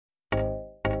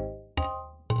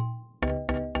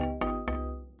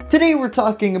Today we're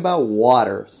talking about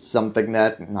water, something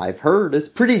that I've heard is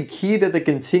pretty key to the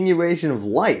continuation of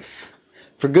life.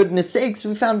 For goodness sakes,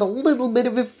 we found a little bit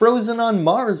of it frozen on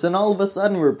Mars and all of a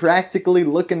sudden we're practically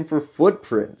looking for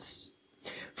footprints.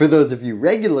 For those of you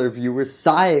regular viewers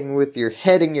sighing with your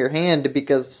head in your hand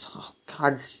because, oh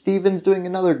God, Steven's doing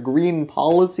another green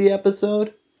policy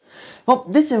episode? Well,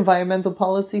 this environmental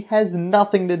policy has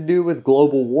nothing to do with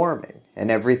global warming, and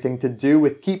everything to do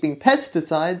with keeping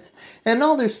pesticides and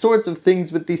other sorts of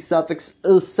things with the suffix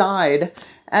 "aside"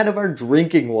 out of our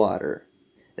drinking water.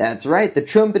 That's right, the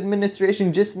Trump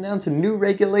administration just announced new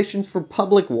regulations for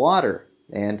public water,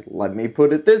 and let me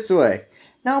put it this way,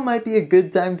 now might be a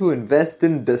good time to invest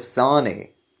in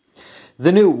Dasani.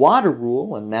 The new water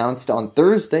rule, announced on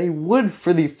Thursday, would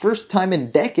for the first time in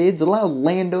decades allow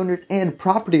landowners and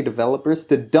property developers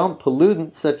to dump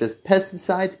pollutants such as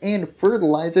pesticides and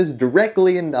fertilizers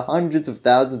directly into hundreds of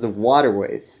thousands of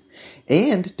waterways,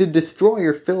 and to destroy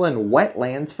or fill in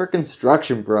wetlands for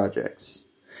construction projects.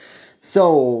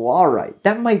 So, alright,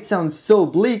 that might sound so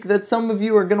bleak that some of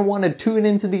you are going to want to tune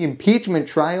into the impeachment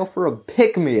trial for a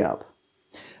pick-me-up.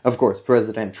 Of course,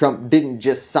 President Trump didn't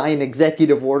just sign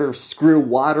executive order screw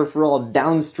water for all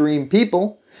downstream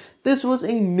people. This was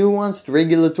a nuanced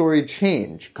regulatory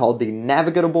change called the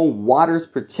Navigable Waters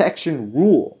Protection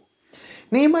Rule.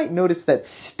 Now you might notice that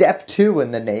Step 2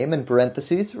 in the name in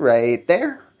parentheses right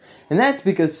there. And that's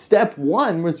because Step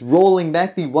 1 was rolling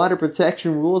back the water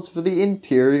protection rules for the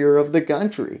interior of the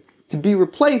country to be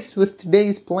replaced with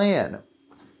today's plan.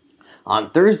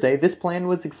 On Thursday, this plan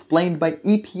was explained by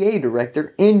EPA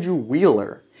Director Andrew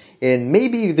Wheeler, in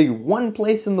maybe the one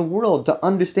place in the world to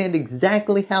understand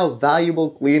exactly how valuable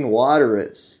clean water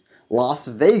is: Las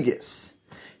Vegas.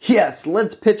 Yes,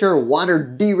 let's pitch our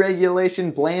water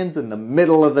deregulation plans in the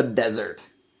middle of the desert.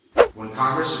 When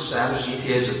Congress established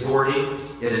EPA's authority,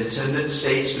 it intended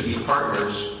states to be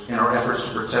partners in our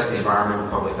efforts to protect the environment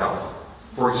and public health.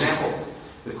 For example,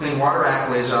 the Clean Water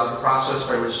Act lays out the process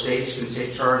by which states can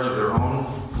take charge of their own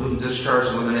pollutant discharge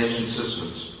elimination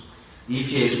systems.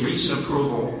 EPA's recent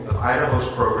approval of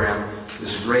Idaho's program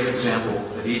is a great example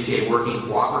of EPA working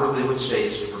cooperatively with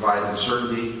states to provide them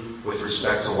certainty with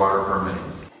respect to water permitting.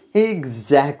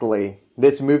 Exactly.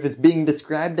 This move is being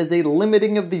described as a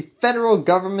limiting of the federal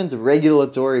government's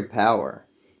regulatory power.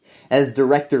 As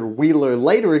Director Wheeler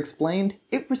later explained,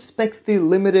 it respects the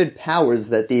limited powers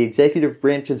that the executive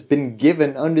branch has been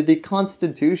given under the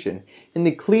Constitution and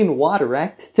the Clean Water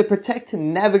Act to protect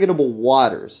navigable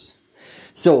waters.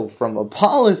 So from a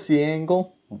policy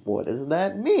angle, what does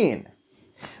that mean?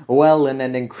 Well, in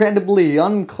an incredibly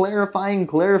unclarifying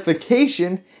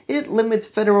clarification, it limits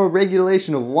federal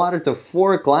regulation of water to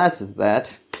 4 classes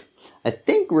that I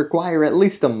think require at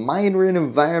least a minor in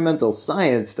environmental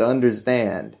science to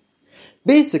understand.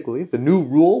 Basically, the new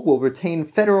rule will retain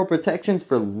federal protections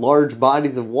for large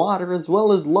bodies of water as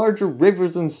well as larger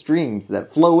rivers and streams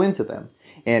that flow into them,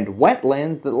 and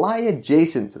wetlands that lie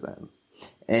adjacent to them.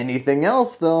 Anything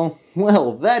else though,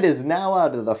 well, that is now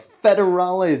out of the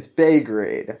federale's pay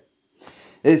grade.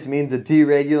 This means a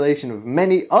deregulation of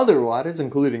many other waters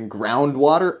including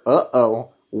groundwater,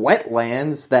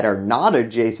 wetlands that are not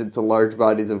adjacent to large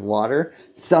bodies of water,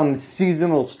 some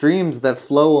seasonal streams that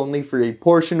flow only for a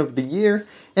portion of the year,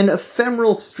 and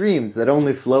ephemeral streams that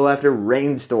only flow after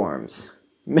rainstorms.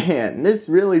 Man, this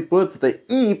really puts the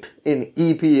EEP in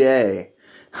EPA.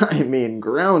 I mean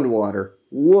groundwater.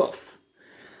 Woof.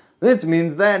 This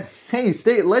means that, hey,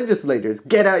 state legislators,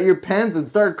 get out your pens and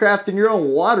start crafting your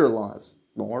own water laws.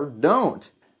 Or don't.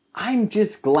 I'm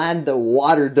just glad the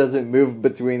water doesn't move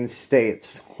between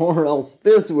states, or else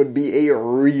this would be a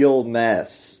real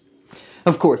mess.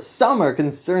 Of course, some are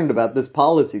concerned about this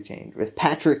policy change, with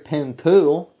Patrick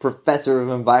Pentool, professor of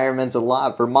environmental law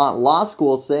at Vermont Law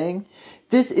School, saying,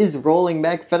 "This is rolling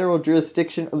back federal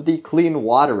jurisdiction of the Clean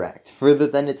Water Act further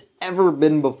than it's ever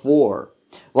been before.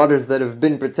 Waters that have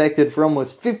been protected for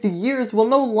almost 50 years will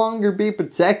no longer be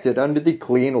protected under the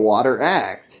Clean Water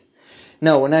Act."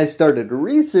 Now, when I started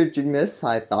researching this,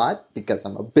 I thought, because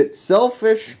I'm a bit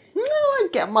selfish, I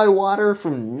get my water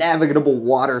from navigable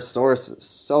water sources,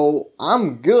 so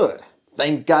I'm good.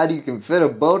 Thank God you can fit a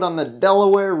boat on the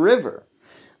Delaware River.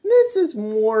 This is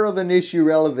more of an issue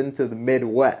relevant to the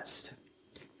Midwest.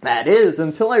 That is,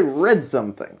 until I read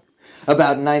something.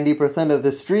 About 90% of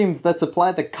the streams that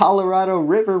supply the Colorado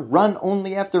River run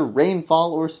only after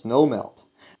rainfall or snowmelt.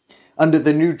 Under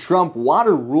the new Trump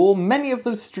water rule, many of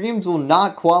those streams will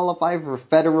not qualify for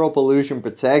federal pollution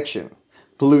protection.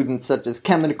 Pollutants such as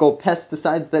chemical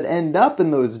pesticides that end up in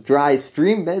those dry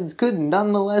stream beds could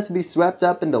nonetheless be swept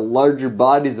up into larger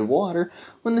bodies of water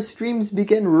when the streams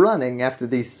begin running after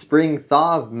the spring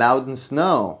thaw of mountain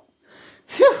snow.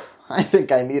 Phew, I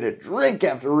think I need a drink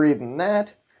after reading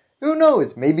that. Who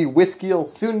knows, maybe whiskey will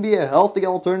soon be a healthy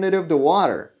alternative to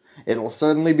water. It'll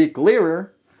certainly be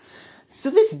clearer. So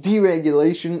this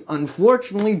deregulation,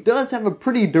 unfortunately, does have a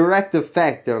pretty direct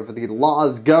effect over the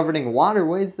laws governing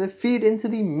waterways that feed into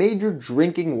the major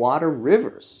drinking water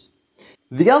rivers.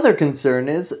 The other concern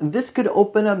is, this could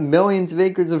open up millions of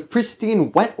acres of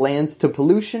pristine wetlands to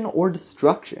pollution or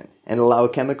destruction, and allow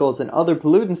chemicals and other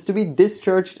pollutants to be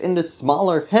discharged into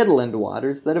smaller headland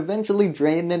waters that eventually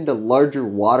drain into larger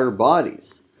water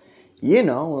bodies. You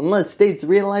know, unless states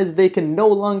realize they can no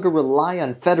longer rely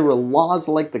on federal laws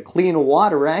like the Clean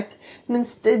Water Act and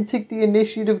instead take the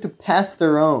initiative to pass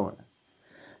their own.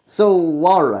 So,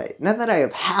 alright, now that I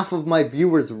have half of my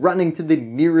viewers running to the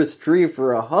nearest tree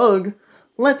for a hug,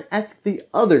 let's ask the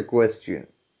other question.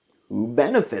 Who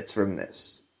benefits from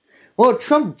this? Well,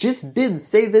 Trump just did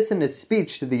say this in a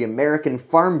speech to the American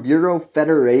Farm Bureau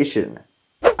Federation.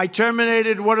 I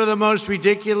terminated one of the most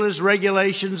ridiculous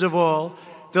regulations of all,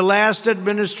 the last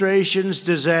administration's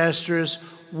disastrous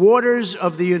Waters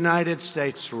of the United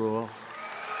States rule.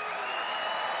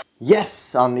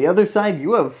 Yes, on the other side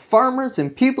you have farmers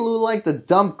and people who like to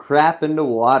dump crap into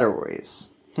waterways.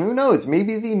 Who knows,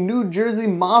 maybe the New Jersey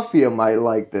Mafia might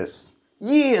like this.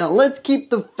 Yeah, let's keep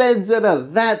the feds out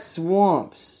of that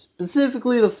swamp,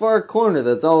 specifically the far corner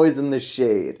that's always in the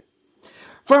shade.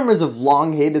 Farmers have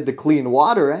long hated the Clean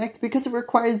Water Act because it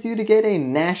requires you to get a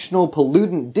National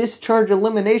Pollutant Discharge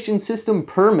Elimination System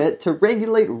permit to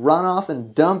regulate runoff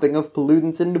and dumping of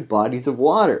pollutants into bodies of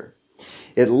water.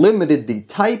 It limited the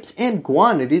types and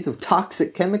quantities of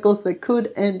toxic chemicals that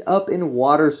could end up in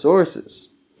water sources.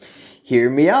 Hear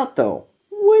me out though,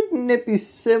 wouldn't it be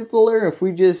simpler if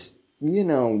we just,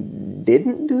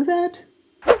 didn't do that?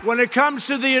 When it comes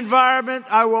to the environment,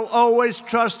 I will always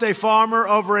trust a farmer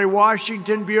over a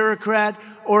Washington bureaucrat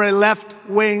or a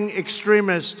left-wing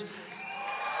extremist.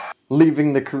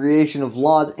 Leaving the creation of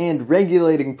laws and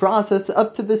regulating process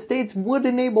up to the states would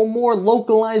enable more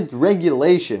localized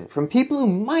regulation from people who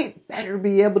might better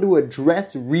be able to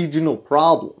address regional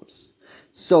problems.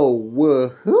 So,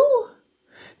 woohoo?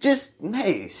 Just,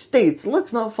 hey, states,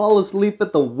 let's not fall asleep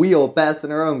at the wheel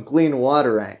passing our own Clean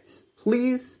Water Acts,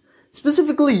 please?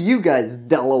 Specifically you guys,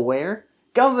 Delaware.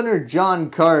 Governor John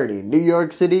Carney, New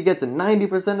York City gets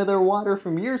 90% of their water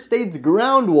from your state's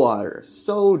groundwater,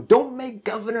 so don't make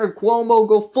Governor Cuomo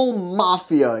go full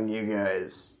mafia on you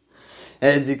guys.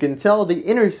 As you can tell, the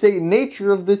interstate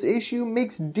nature of this issue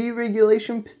makes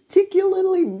deregulation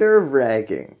particularly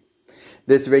nerve-wracking.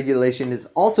 This regulation is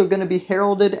also going to be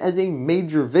heralded as a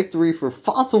major victory for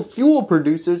fossil fuel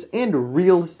producers and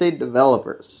real estate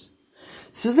developers.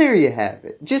 So there you have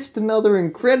it, just another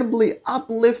incredibly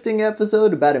uplifting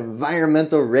episode about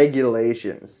environmental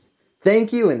regulations.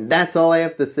 Thank you, and that's all I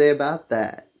have to say about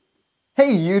that.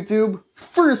 Hey YouTube!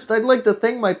 First, I'd like to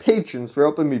thank my patrons for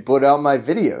helping me put out my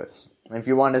videos. If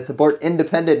you want to support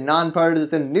independent,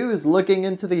 nonpartisan news looking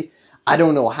into the I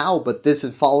don't know how, but this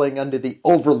is falling under the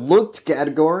overlooked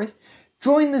category,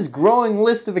 join this growing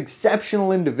list of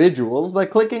exceptional individuals by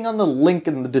clicking on the link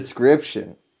in the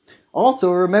description.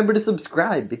 Also, remember to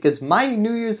subscribe, because my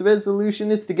New Year's resolution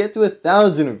is to get to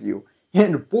 1,000 of you.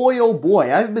 And boy oh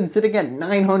boy, I've been sitting at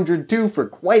 902 for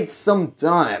quite some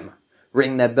time.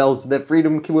 Ring that bell so that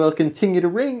freedom will continue to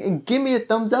ring, and give me a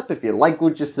thumbs up if you like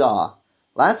what you saw.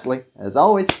 Lastly, as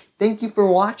always, thank you for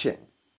watching.